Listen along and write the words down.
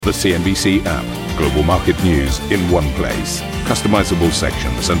The CNBC app. Global market news in one place. Customizable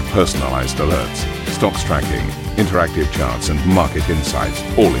sections and personalized alerts. Stocks tracking, interactive charts and market insights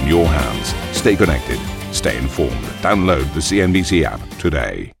all in your hands. Stay connected. Stay informed. Download the CNBC app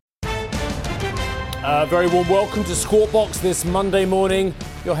today. Very warm welcome to Squawk Box this Monday morning.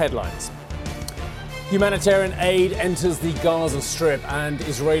 Your headlines. Humanitarian aid enters the Gaza Strip and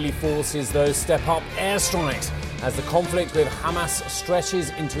Israeli forces, though, step up airstrikes as the conflict with Hamas stretches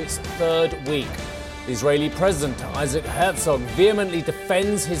into its third week. The Israeli President Isaac Herzog vehemently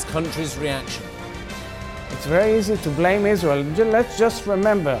defends his country's reaction. It's very easy to blame Israel. Let's just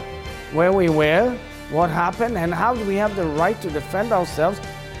remember where we were, what happened, and how do we have the right to defend ourselves.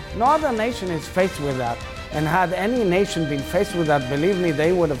 No other nation is faced with that. And had any nation been faced with that, believe me,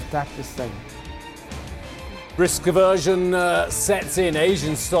 they would have attacked the same. Risk aversion sets in.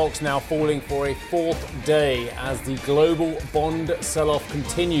 Asian stocks now falling for a fourth day as the global bond sell-off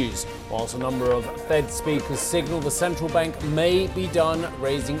continues, whilst a number of Fed speakers signal the central bank may be done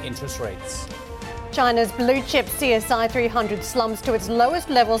raising interest rates. China's blue chip CSI 300 slumps to its lowest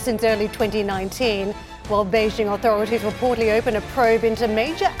level since early 2019, while Beijing authorities reportedly open a probe into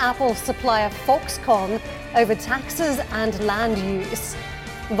major Apple supplier Foxconn over taxes and land use.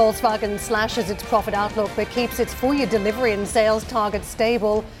 Volkswagen slashes its profit outlook but keeps its full-year delivery and sales targets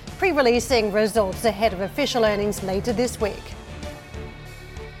stable, pre-releasing results ahead of official earnings later this week.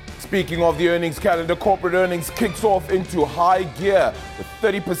 Speaking of the earnings calendar, corporate earnings kicks off into high gear, with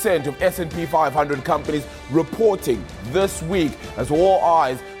 30% of S&P 500 companies reporting this week as all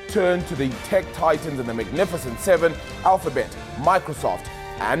eyes turn to the tech titans and the Magnificent Seven: Alphabet, Microsoft,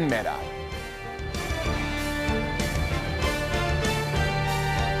 and Meta.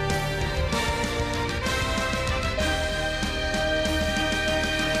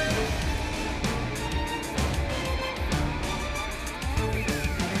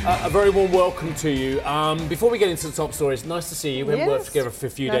 A very warm welcome to you. Before we get into the top stories, nice to see you. We haven't worked together for a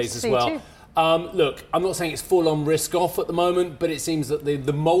few days as well. Look, I'm not saying it's full-on risk-off at the moment, but it seems that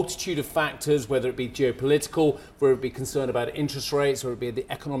the multitude of factors, whether it be geopolitical, whether it be concern about interest rates, or it be the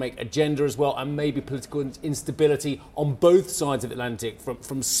economic agenda as well, and maybe political instability on both sides of the Atlantic,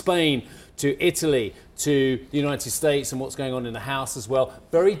 from Spain to Italy to the United States and what's going on in the House as well.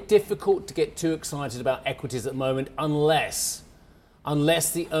 Very difficult to get too excited about equities at the moment unless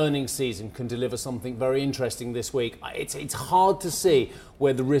the earnings season can deliver something very interesting this week. It's hard to see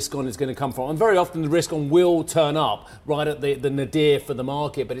where the risk on is going to come from. And very often the risk on will turn up right at the nadir for the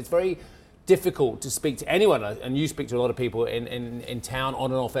market, but it's very difficult to speak to anyone, and you speak to a lot of people in town,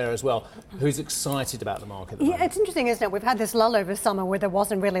 on and off air as well, who's excited about the market at the moment. It's interesting, isn't it? We've had this lull over summer where there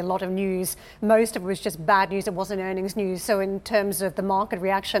wasn't really a lot of news. Most of it was just bad news. It wasn't earnings news. So in terms of the market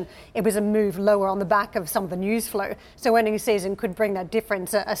reaction, it was a move lower on the back of some of the news flow. So earnings season could bring that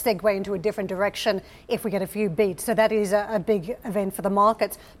difference, a segue into a different direction if we get a few beats. So that is a big event for the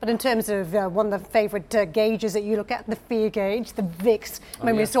markets. But in terms of one of the favourite gauges that you look at, the fear gauge, the VIX,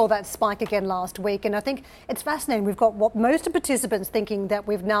 we saw that spike again last week. And I think it's fascinating. We've got what most of participants thinking that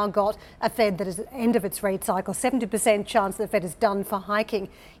we've now got a Fed that is at the end of its rate cycle, 70% chance the Fed is done for hiking.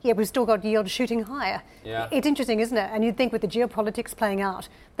 Yet we've still got yields shooting higher. Yeah. It's interesting, isn't it? And you'd think with the geopolitics playing out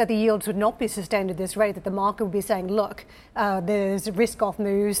that the yields would not be sustained at this rate, that the market would be saying, look, there's risk-off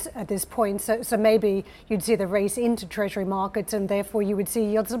moves at this point. So maybe you'd see the race into Treasury markets and therefore you would see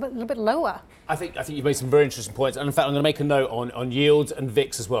yields a little bit lower. I think you've made some very interesting points. And in fact, I'm going to make a note on yields and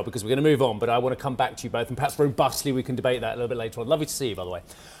VIX as well, because we're going to move on. But I want to come back to you both, and perhaps robustly we can debate that a little bit later on. Lovely to see you, by the way.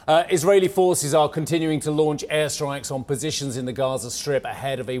 Israeli forces are continuing to launch airstrikes on positions in the Gaza Strip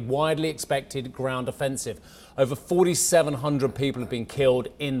ahead of a widely expected ground offensive. Over 4,700 people have been killed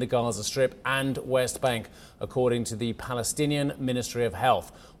in the Gaza Strip and West Bank, according to the Palestinian Ministry of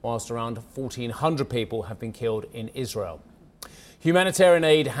Health, whilst around 1,400 people have been killed in Israel. Humanitarian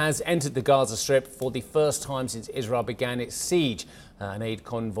aid has entered the Gaza Strip for the first time since Israel began its siege. An aid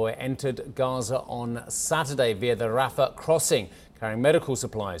convoy entered Gaza on Saturday via the Rafah crossing, carrying medical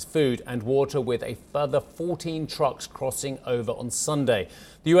supplies, food and water, with a further 14 trucks crossing over on Sunday.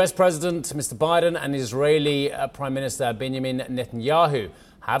 The US President, Mr. Biden, and Israeli Prime Minister Benjamin Netanyahu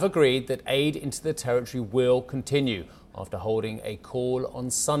have agreed that aid into the territory will continue after holding a call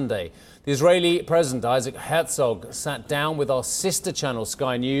on Sunday. The Israeli President, Isaac Herzog, sat down with our sister channel,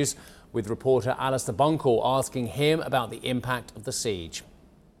 Sky News, with reporter Alistair Bunkle asking him about the impact of the siege.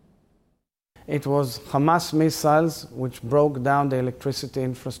 It was Hamas missiles which broke down the electricity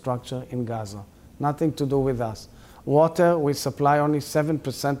infrastructure in Gaza. Nothing to do with us. Water, we supply only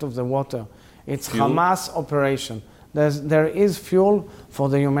 7% of the water. It's fuel? Hamas operation. There is fuel for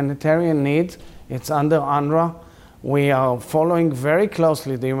the humanitarian need. It's under UNRWA. We are following very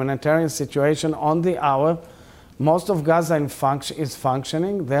closely the humanitarian situation on the hour. Most of Gaza is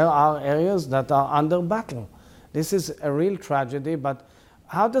functioning. There are areas that are under battle. This is a real tragedy, but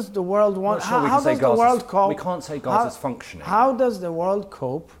how does the world want... How does the world cope? We can't say Gaza's functioning. How does the world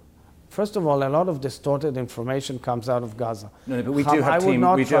cope? First of all, a lot of distorted information comes out of Gaza. No, but we do have a team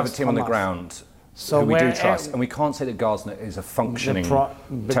on the ground who we do trust, and we can't say that Gaza is a functioning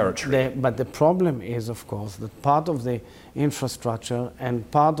territory. But the problem is, of course, that part of the infrastructure and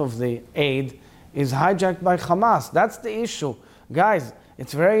part of the aid is hijacked by Hamas. That's the issue. Guys,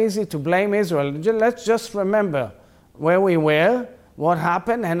 it's very easy to blame Israel. Let's just remember where we were, what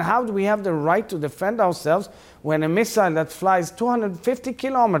happened, and how do we have the right to defend ourselves when a missile that flies 250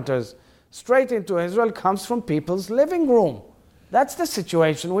 kilometers straight into Israel comes from people's living room. That's the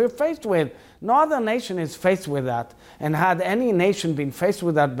situation we're faced with. No other nation is faced with that. And had any nation been faced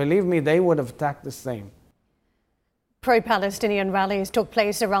with that, believe me, they would have attacked the same. Pro-Palestinian rallies took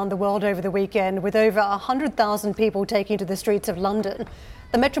place around the world over the weekend, with over 100,000 people taking to the streets of London.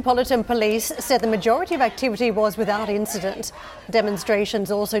 The Metropolitan Police said the majority of activity was without incident.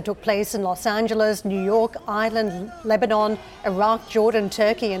 Demonstrations also took place in Los Angeles, New York, Ireland, Lebanon, Iraq, Jordan,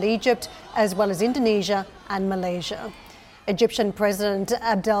 Turkey and Egypt, as well as Indonesia and Malaysia. Egyptian President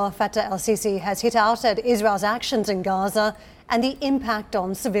Abdel Fattah el-Sisi has hit out at Israel's actions in Gaza and the impact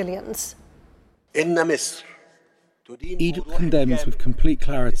on civilians. Egypt condemns with complete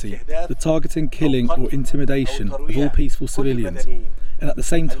clarity the targeting, killing or intimidation of all peaceful civilians, and at the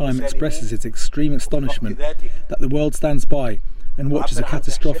same time expresses its extreme astonishment that the world stands by and watches a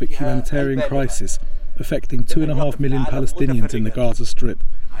catastrophic humanitarian crisis affecting 2.5 million Palestinians in the Gaza Strip,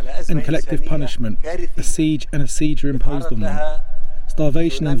 and collective punishment, a siege and a siege are imposed on them,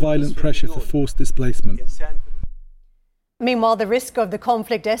 starvation and violent pressure for forced displacement. Meanwhile, the risk of the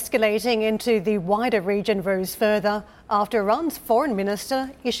conflict escalating into the wider region rose further after Iran's foreign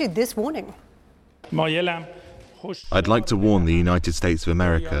minister issued this warning. I'd like to warn the United States of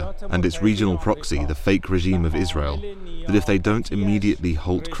America and its regional proxy, the fake regime of Israel, that if they don't immediately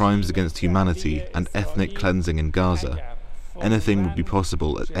halt crimes against humanity and ethnic cleansing in Gaza, anything would be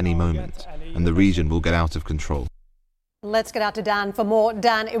possible at any moment, and the region will get out of control. Let's get out to Dan for more.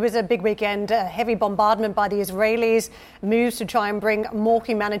 Dan, it was a big weekend, a heavy bombardment by the Israelis, moves to try and bring more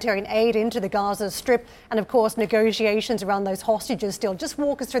humanitarian aid into the Gaza Strip, and of course negotiations around those hostages still. Just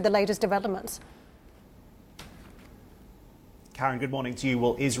walk us through the latest developments. Karen, good morning to you.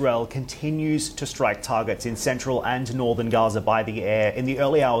 Well, Israel continues to strike targets in central and northern Gaza by the air in the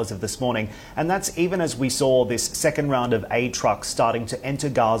early hours of this morning. And that's even as we saw this second round of aid trucks starting to enter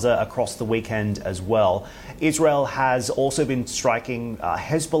Gaza across the weekend as well. Israel has also been striking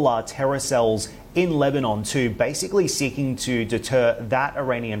Hezbollah terror cells in Lebanon too, basically seeking to deter that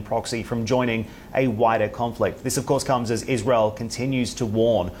Iranian proxy from joining a wider conflict. This, of course, comes as Israel continues to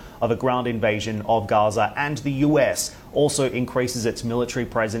warn of a ground invasion of Gaza, and the US also increases its military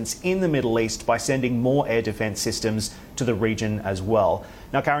presence in the Middle East by sending more air defense systems to the region as well.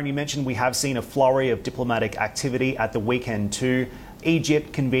 Now, Karen, you mentioned we have seen a flurry of diplomatic activity at the weekend too.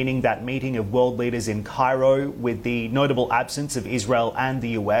 Egypt convening that meeting of world leaders in Cairo with the notable absence of Israel and the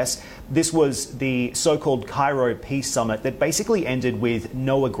US. This was the so-called Cairo Peace Summit that basically ended with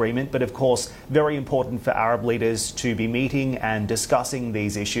no agreement, but of course very important for Arab leaders to be meeting and discussing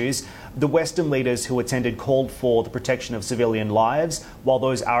these issues. The Western leaders who attended called for the protection of civilian lives, while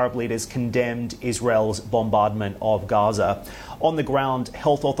those Arab leaders condemned Israel's bombardment of Gaza. On the ground,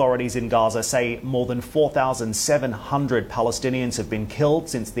 health authorities in Gaza say more than 4,700 Palestinians have been killed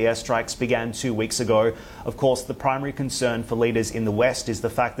since the airstrikes began 2 weeks ago. Of course, the primary concern for leaders in the West is the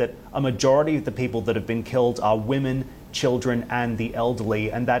fact that a majority of the people that have been killed are women, children and the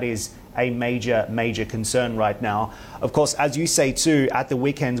elderly, and that is a major concern right now. Of course, as you say too, at the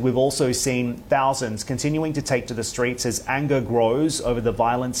weekend we've also seen thousands continuing to take to the streets as anger grows over the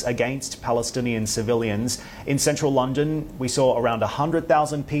violence against Palestinian civilians. In central London, we saw around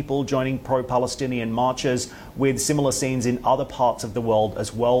 100,000 people joining pro-Palestinian marches, with similar scenes in other parts of the world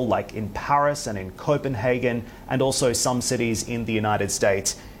as well, like in Paris and in Copenhagen, and also some cities in the United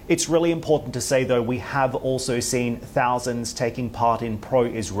States. It's really important to say, though, we have also seen thousands taking part in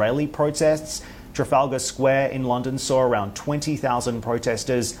pro-Israeli protests. Trafalgar Square in London saw around 20,000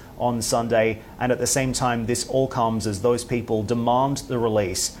 protesters on Sunday, and at the same time this all comes as those people demand the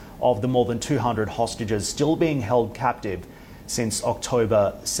release of the more than 200 hostages still being held captive since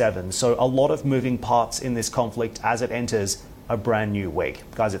October 7. So a lot of moving parts in this conflict as it enters a brand new week.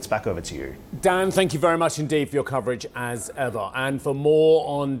 Guys, it's back over to you. Dan, thank you very much indeed for your coverage as ever. And for more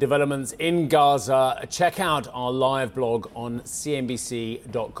on developments in Gaza, check out our live blog on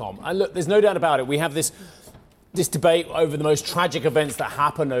cnbc.com. And look, there's no doubt about it, we have this this debate over the most tragic events that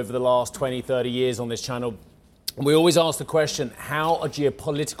happened over the last 20, 30 years on this channel. We always ask the question, how are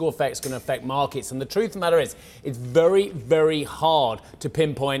geopolitical effects going to affect markets? And the truth of the matter is, it's very, very hard to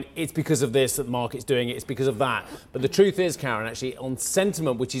pinpoint it's because of this that the market's doing it, it's because of that. But the truth is, Karen, actually, on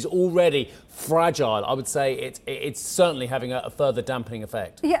sentiment, which is already fragile, I would say it's certainly having a further dampening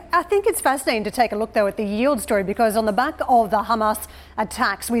effect. Yeah, I think it's fascinating to take a look, though, at the yield story, because on the back of the Hamas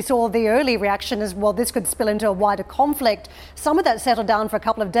attacks, we saw the early reaction as well. This could spill into a wider conflict. Some of that settled down for a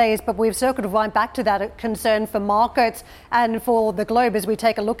couple of days, but we've circled right back to that concern for markets and for the globe as we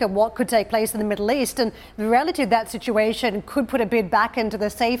take a look at what could take place in the Middle East. And the reality of that situation could put a bid back into the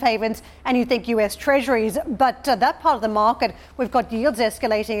safe havens, and you think US Treasuries. But that part of the market, we've got yields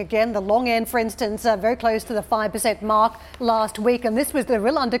escalating again. The long end, for instance, very close to the 5% mark last week. And this was the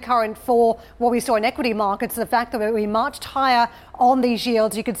real undercurrent for what we saw in equity markets, the fact that we marched higher on these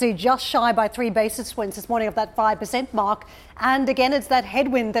yields. You could see just shy by 3 basis points this morning of that 5% mark. And again, it's that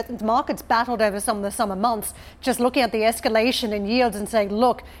headwind that the markets battled over some of the summer months. Just looking at the escalation in yields and saying,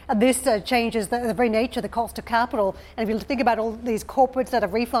 look, this changes the very nature of the cost of capital. And if you think about all these corporates that are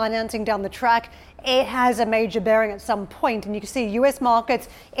refinancing down the track, it has a major bearing at some point. And you can see US markets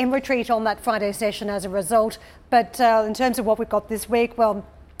in retreat on that Friday session as a result. But in terms of what we've got this week, well,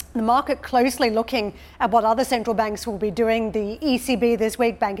 the market closely looking at what other central banks will be doing. The ECB this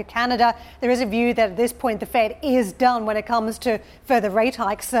week, Bank of Canada. There is a view that at this point the Fed is done when it comes to further rate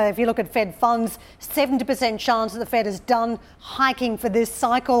hikes. If you look at Fed funds, 70% chance that the Fed is done hiking for this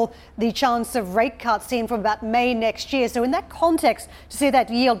cycle. The chance of rate cuts seen from about May next year. So in that context, to see that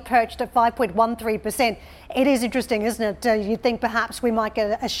yield perched at 5.13%, it is interesting, isn't it? You'd think perhaps we might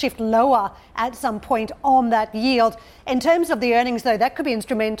get a shift lower at some point on that yield. In terms of the earnings, though, that could be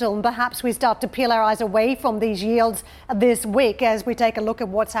instrumental, and perhaps we start to peel our eyes away from these yields this week as we take a look at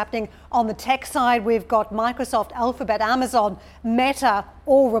what's happening on the tech side. We've got Microsoft, Alphabet, Amazon, Meta,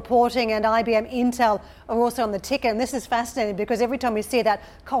 all reporting, and IBM, Intel are also on the ticker. And this is fascinating because every time we see that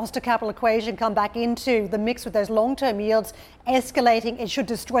cost to capital equation come back into the mix with those long-term yields escalating, it should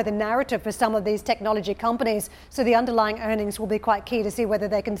destroy the narrative for some of these technology companies. So the underlying earnings will be quite key to see whether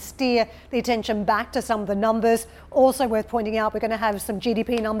they can steer the attention back to some of the numbers. Also worth pointing out, we're going to have some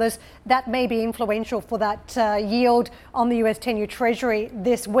GDP numbers that may be influential for that yield on the US 10-year Treasury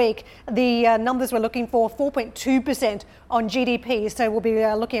this week. The numbers we're looking for, 4.2% on GDP. So we'll be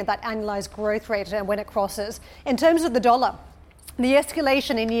looking at that annualized growth rate when it crosses. In terms of the dollar, the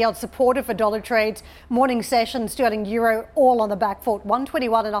escalation in yield supported for dollar trades. Morning session, sterling euro all on the back foot.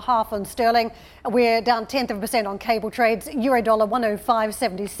 121.5 on sterling. We're down 0.1% on cable trades. Euro dollar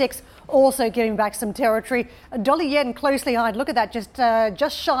 105.76. Also giving back some territory. Dollar yen closely eyed. Look at that,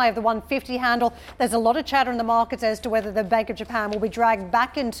 just shy of the 150 handle. There's a lot of chatter in the markets as to whether the Bank of Japan will be dragged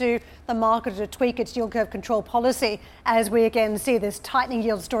back into the market to tweak its yield curve control policy as we again see this tightening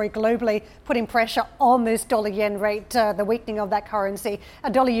yield story globally, putting pressure on this dollar yen rate, the weakening of that currency.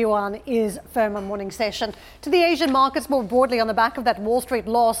 A dollar yuan is firm on morning session. To the Asian markets more broadly on the back of that Wall Street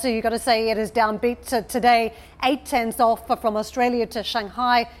loss, so you've got to say it is downbeat today. 0.8 off from Australia to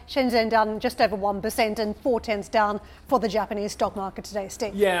Shanghai. Shenzhen down just over 1% and 0.4 down for the Japanese stock market today,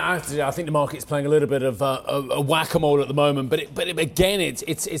 Steve. Yeah, I think the market's playing a little bit of a whack-a-mole at the moment, but again,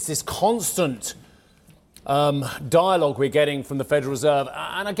 it's this constant dialogue we're getting from the Federal Reserve.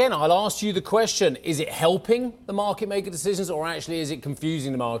 And again, I'll ask you the question, is it helping the market make decisions, or actually is it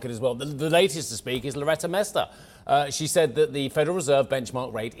confusing the market as well? The latest to speak is Loretta Mester. She said that the Federal Reserve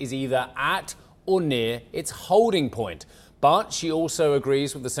benchmark rate is either at or near its holding point. But she also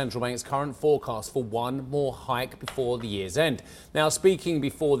agrees with the central bank's current forecast for one more hike before the year's end. Now, speaking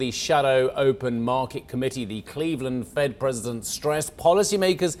before the Shadow Open Market Committee, the Cleveland Fed president stressed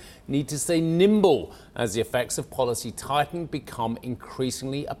policymakers need to stay nimble as the effects of policy tightening become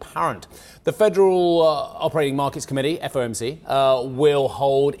increasingly apparent. The Federal Operating Markets Committee, FOMC, will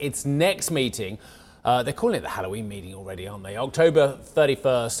hold its next meeting. They're calling it the Halloween meeting already, aren't they? October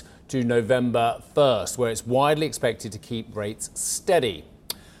 31st to November 1st, where it's widely expected to keep rates steady.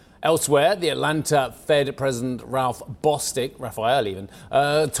 Elsewhere, the Atlanta Fed President Raphael told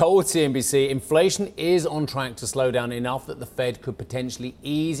CNBC inflation is on track to slow down enough that the Fed could potentially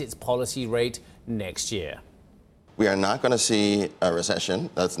ease its policy rate next year. We are not going to see a recession.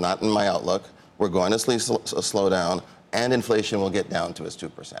 That's not in my outlook. We're going to see a slowdown, and inflation will get down to its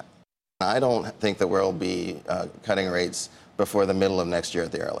 2%. I don't think that we'll be cutting rates before the middle of next year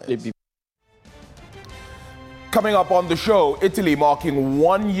at the earliest. Coming up on the show, Italy marking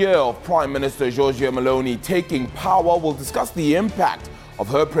 1 year of Prime Minister Giorgia Meloni taking power. We'll discuss the impact of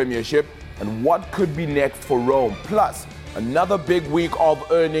her premiership and what could be next for Rome. Plus, another big week of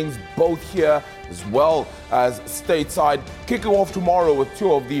earnings both here as well as stateside. Kicking off tomorrow with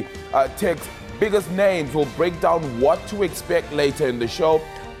two of the tech's biggest names. We'll break down what to expect later in the show.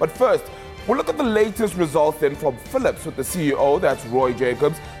 But first, we'll look at the latest results then from Philips with the CEO, that's Roy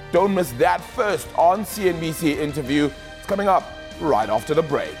Jacobs. Don't miss that first on CNBC interview. It's coming up right after the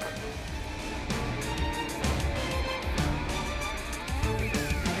break.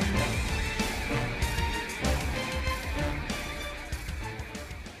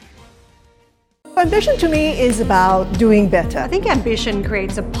 Ambition to me is about doing better. I think ambition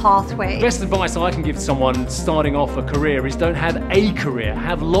creates a pathway. The best advice I can give to someone starting off a career is don't have a career,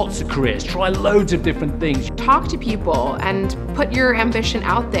 have lots of careers, try loads of different things. Talk to people and put your ambition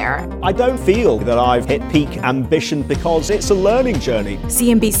out there. I don't feel that I've hit peak ambition because it's a learning journey.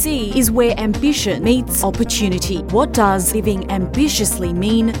 CNBC is where ambition meets opportunity. What does living ambitiously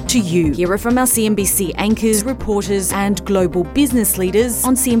mean to you? Hear it from our CNBC anchors, reporters and global business leaders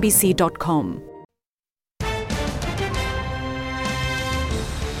on CNBC.com.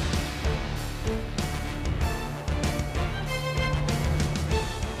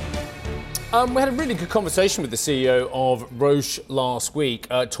 We had a really good conversation with the CEO of Roche last week,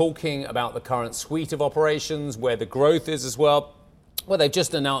 talking about the current suite of operations, where the growth is as well. Well, they've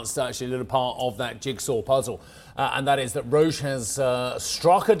just announced actually a little part of that jigsaw puzzle, and that is that Roche has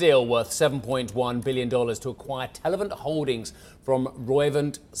struck a deal worth $7.1 billion to acquire Telavant Holdings from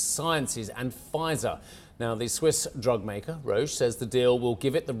Roivant Sciences and Pfizer. Now, the Swiss drug maker, Roche, says the deal will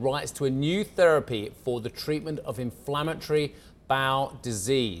give it the rights to a new therapy for the treatment of inflammatory bowel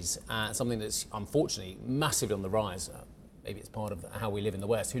disease, something that's unfortunately massively on the rise. Maybe it's part of how we live in the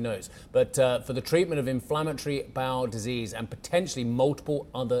West, who knows? But for the treatment of inflammatory bowel disease and potentially multiple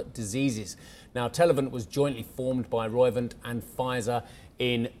other diseases. Now, Telavant was jointly formed by Roivant and Pfizer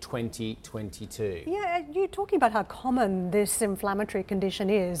in 2022. Yeah, you're talking about how common this inflammatory condition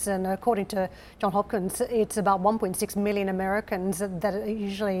is, and according to Johns Hopkins, it's about 1.6 million Americans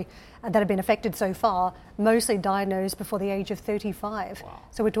that have been affected so far, mostly diagnosed before the age of 35. Wow.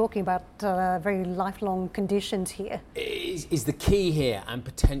 So we're talking about very lifelong conditions here. Is the key here, and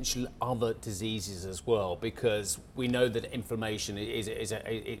potential other diseases as well, because we know that inflammation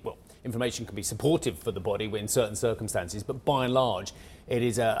inflammation can be supportive for the body in certain circumstances, but by and large, it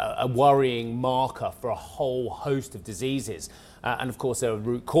is a worrying marker for a whole host of diseases. And of course, there are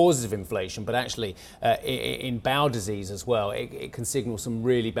root causes of inflammation, but actually in bowel disease as well, it can signal some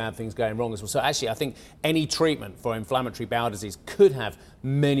really bad things going wrong as well. So actually, I think any treatment for inflammatory bowel disease could have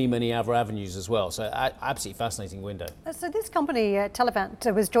many, many other avenues as well. So absolutely fascinating window. So this company,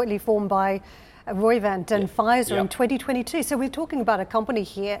 Telavant, was jointly formed by Roivant and Pfizer in 2022. So we're talking about a company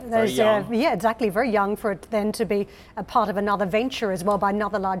here that is, very young for it then to be a part of another venture as well by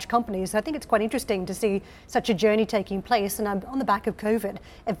another large company. So I think it's quite interesting to see such a journey taking place. And on the back of COVID,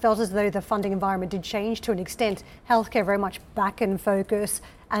 it felt as though the funding environment did change to an extent. Healthcare very much back in focus.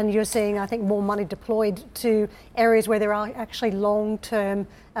 And you're seeing, I think, more money deployed to areas where there are actually long-term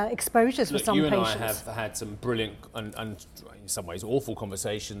exposures for some patients. You and I have had some brilliant and in some ways awful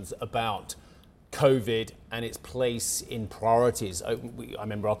conversations about COVID and its place in priorities. I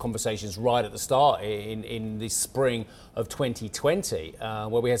remember our conversations right at the start in the spring of 2020,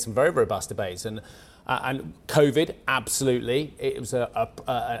 where we had some very robust debates. And COVID, absolutely, it was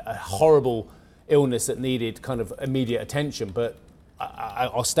a horrible illness that needed kind of immediate attention. But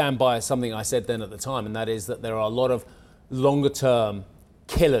I'll stand by something I said then at the time, and that is that there are a lot of longer-term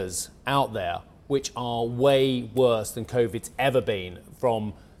killers out there which are way worse than COVID's ever been,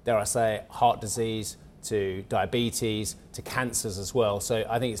 from, dare I say, heart disease to diabetes to cancers as well. So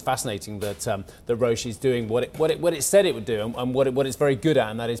I think it's fascinating that that Roche is doing what it said it would do, and what it's very good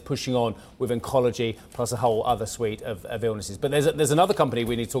at, and that is pushing on with oncology plus a whole other suite of illnesses. But there's another company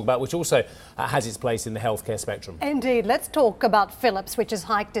we need to talk about which also has its place in the healthcare spectrum. Indeed. Let's talk about Philips, which has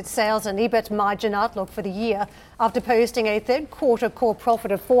hiked its sales and EBIT margin outlook for the year after posting a third quarter core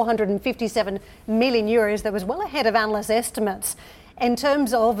profit of 457 million euros that was well ahead of analyst estimates. In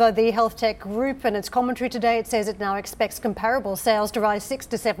terms of the health tech group and its commentary today, it says it now expects comparable sales to rise 6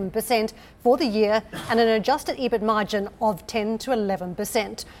 to 7% for the year and an adjusted EBIT margin of 10 to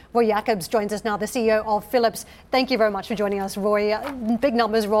 11%. Roy Jacobs joins us now, the CEO of Philips. Thank you very much for joining us, Roy. Big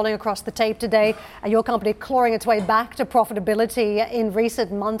numbers rolling across the tape today. Your company clawing its way back to profitability in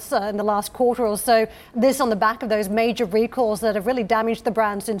recent months, in the last quarter or so. This on the back of those major recalls that have really damaged the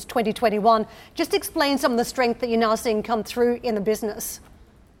brand since 2021. Just explain some of the strength that you're now seeing come through in the business.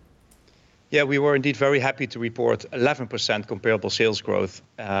 Yeah, we were indeed very happy to report 11% comparable sales growth,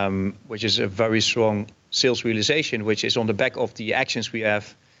 which is a very strong sales realization, which is on the back of the actions we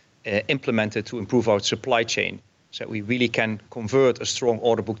have implemented to improve our supply chain, so we really can convert a strong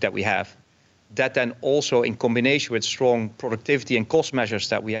order book that we have. That then also, in combination with strong productivity and cost measures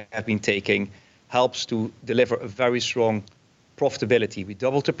that we have been taking, helps to deliver a very strong profitability. We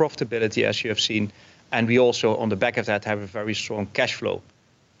doubled the profitability, as you have seen, and we also, on the back of that, have a very strong cash flow.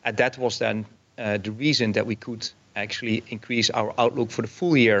 And that was then the reason that we could actually increase our outlook for the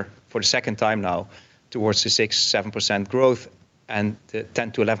full year for the second time now towards the 6-7% growth and the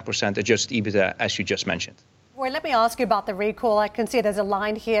 10 to 11% adjusted EBITDA, as you just mentioned. Roy, let me ask you about the recall. I can see there's a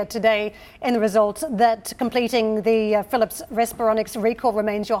line here today in the results that completing the Philips Respironics recall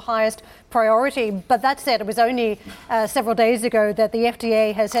remains your highest priority. But that said, it was only several days ago that the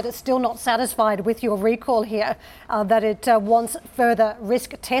FDA has said it's still not satisfied with your recall here, that it wants further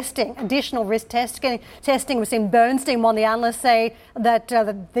risk testing, additional risk testing. We've seen Bernstein, one of the analysts, say that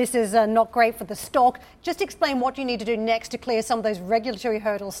this is not great for the stock. Just explain what you need to do next to clear some of those regulatory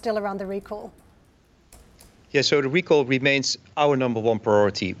hurdles still around the recall. Yeah, so the recall remains our number one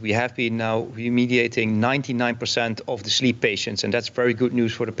priority. We have been now remediating 99% of the sleep patients, and that's very good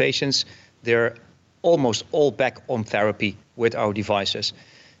news for the patients. They're almost all back on therapy with our devices.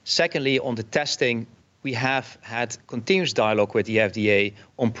 Secondly, on the testing, we have had continuous dialogue with the FDA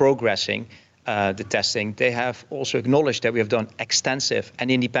on progressing the testing. They have also acknowledged that we have done extensive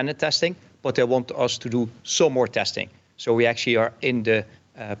and independent testing, but they want us to do some more testing. So we actually are in the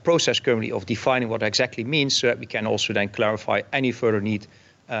process currently of defining what exactly means so that we can also then clarify any further need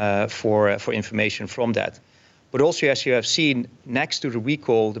for information from that. But also, as you have seen, next to the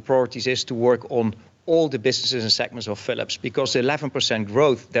recall, the priorities is to work on all the businesses and segments of Philips, because the 11%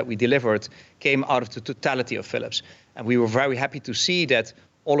 growth that we delivered came out of the totality of Philips. And we were very happy to see that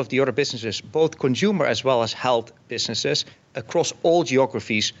all of the other businesses, both consumer as well as health businesses, across all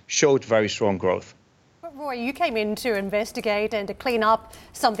geographies showed very strong growth. Roy, you came in to investigate and to clean up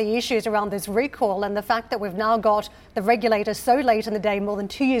some of the issues around this recall, and the fact that we've now got the regulator so late in the day, more than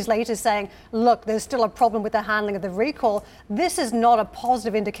 2 years later, saying, look, there's still a problem with the handling of the recall. This is not a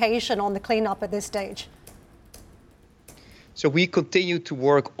positive indication on the cleanup at this stage. So we continue to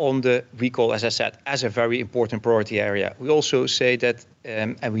work on the recall, as I said, as a very important priority area. We also say that,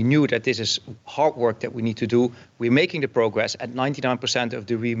 and we knew that this is hard work that we need to do. We're making the progress at 99% of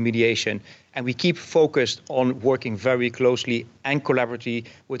the remediation, and we keep focused on working very closely and collaboratively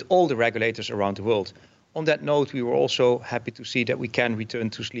with all the regulators around the world. On that note, we were also happy to see that we can return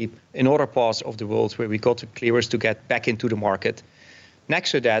to sleep in other parts of the world where we got the clearance to get back into the market.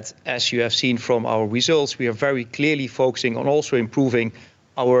 Next to that, as you have seen from our results, we are very clearly focusing on also improving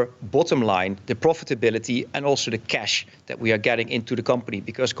our bottom line, the profitability, and also the cash that we are getting into the company.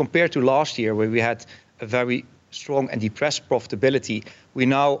 Because compared to last year, where we had a very strong and depressed profitability, we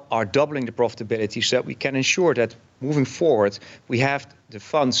now are doubling the profitability so that we can ensure that moving forward, we have the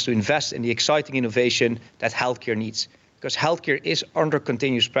funds to invest in the exciting innovation that healthcare needs. Because healthcare is under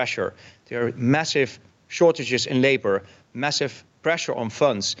continuous pressure. There are massive shortages in labor, massive pressure on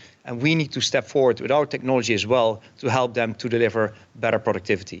funds, and we need to step forward with our technology as well to help them to deliver better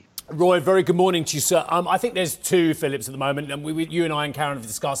productivity. Roy, very good morning to you, sir. I think there's two Philips at the moment, and you and I and Karen have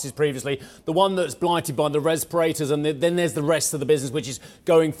discussed this previously. The one that's blighted by the respirators, and then there's the rest of the business, which is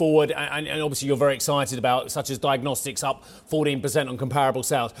going forward, and obviously you're very excited about, such as diagnostics up 14% on comparable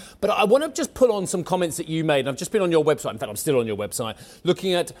sales. But I want to just pull on some comments that you made, and I've just been on your website, in fact I'm still on your website,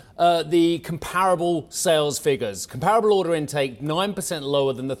 looking at the comparable sales figures. Comparable order intake, 9%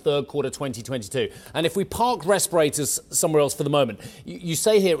 lower than the third quarter 2022. And if we park respirators somewhere else for the moment, you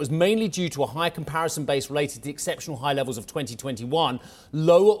say here it was mainly due to a high comparison base related to the exceptional high levels of 2021,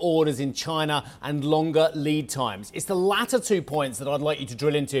 lower orders in China and longer lead times. It's the latter 2 points that I'd like you to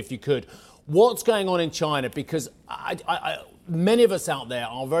drill into if you could. What's going on in China? Because many of us out there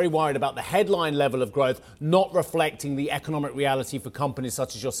are very worried about the headline level of growth not reflecting the economic reality for companies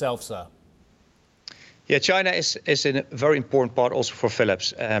such as yourself, sir. Yeah, China is a very important part also for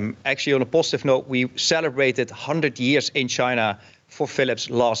Philips. Actually, on a positive note, we celebrated 100 years in China for Philips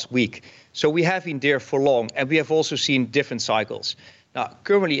last week. So we have been there for long, and we have also seen different cycles. Now,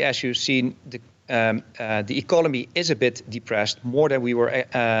 currently, as you've seen, the economy is a bit depressed, more than we were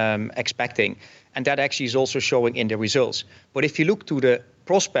expecting, and that actually is also showing in the results. But if you look to the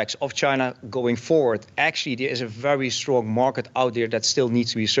prospects of China going forward, actually there is a very strong market out there that still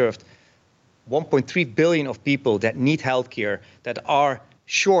needs to be served. 1.3 billion of people that need healthcare, that are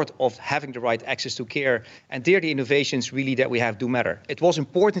short of having the right access to care, and there the innovations really that we have do matter. It was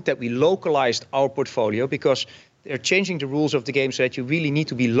important that we localized our portfolio because they're changing the rules of the game so that you really need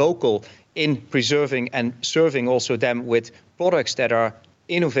to be local in preserving and serving also them with products that are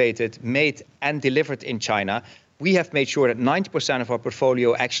innovated, made and delivered in China. We have made sure that 90% of our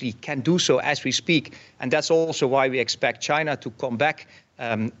portfolio actually can do so as we speak, and that's also why we expect China to come back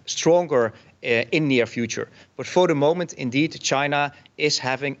stronger in near future. But for the moment, indeed, China is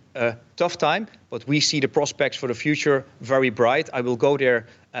having a tough time, but we see the prospects for the future very bright. I will go there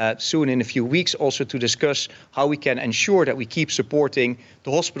soon in a few weeks also to discuss how we can ensure that we keep supporting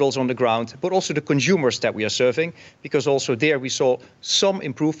the hospitals on the ground, but also the consumers that we are serving, because also there we saw some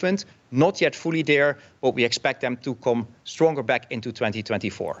improvement, not yet fully there, but we expect them to come stronger back into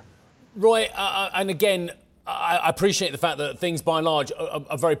 2024. Roy, and again, I appreciate the fact that things, by and large,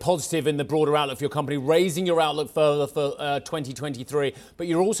 are very positive in the broader outlook for your company, raising your outlook further for 2023. But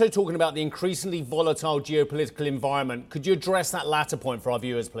you're also talking about the increasingly volatile geopolitical environment. Could you address that latter point for our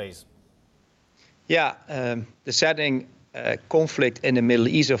viewers, please? Yeah, the saddening conflict in the Middle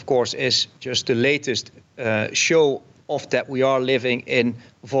East, of course, is just the latest show of that we are living in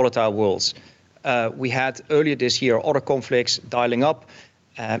volatile worlds. We had earlier this year other conflicts dialing up.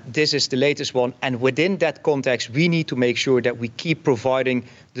 This is the latest one, and within that context, we need to make sure that we keep providing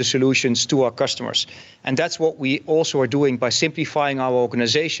the solutions to our customers. And that's what we also are doing by simplifying our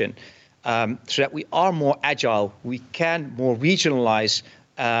organization, so that we are more agile, we can more regionalize,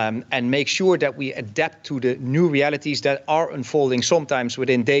 and make sure that we adapt to the new realities that are unfolding sometimes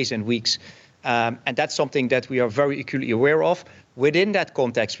within days and weeks. And that's something that we are very acutely aware of. Within that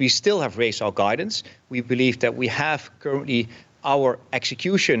context, we still have raised our guidance. We believe that we have currently our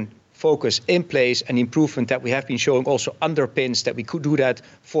execution focus in place and improvement that we have been showing also underpins that we could do that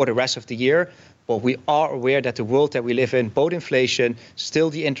for the rest of the year. But we are aware that the world that we live in, both inflation, still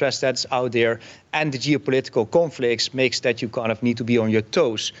the interest that's out there, and the geopolitical conflicts makes that you kind of need to be on your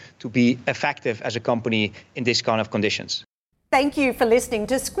toes to be effective as a company in this kind of conditions. Thank you for listening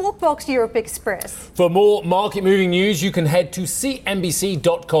to Squawk Box Europe Express. For more market-moving news, you can head to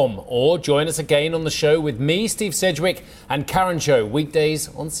cnbc.com or join us again on the show with me, Steve Sedgwick, and Karen Cho, weekdays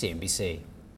on CNBC.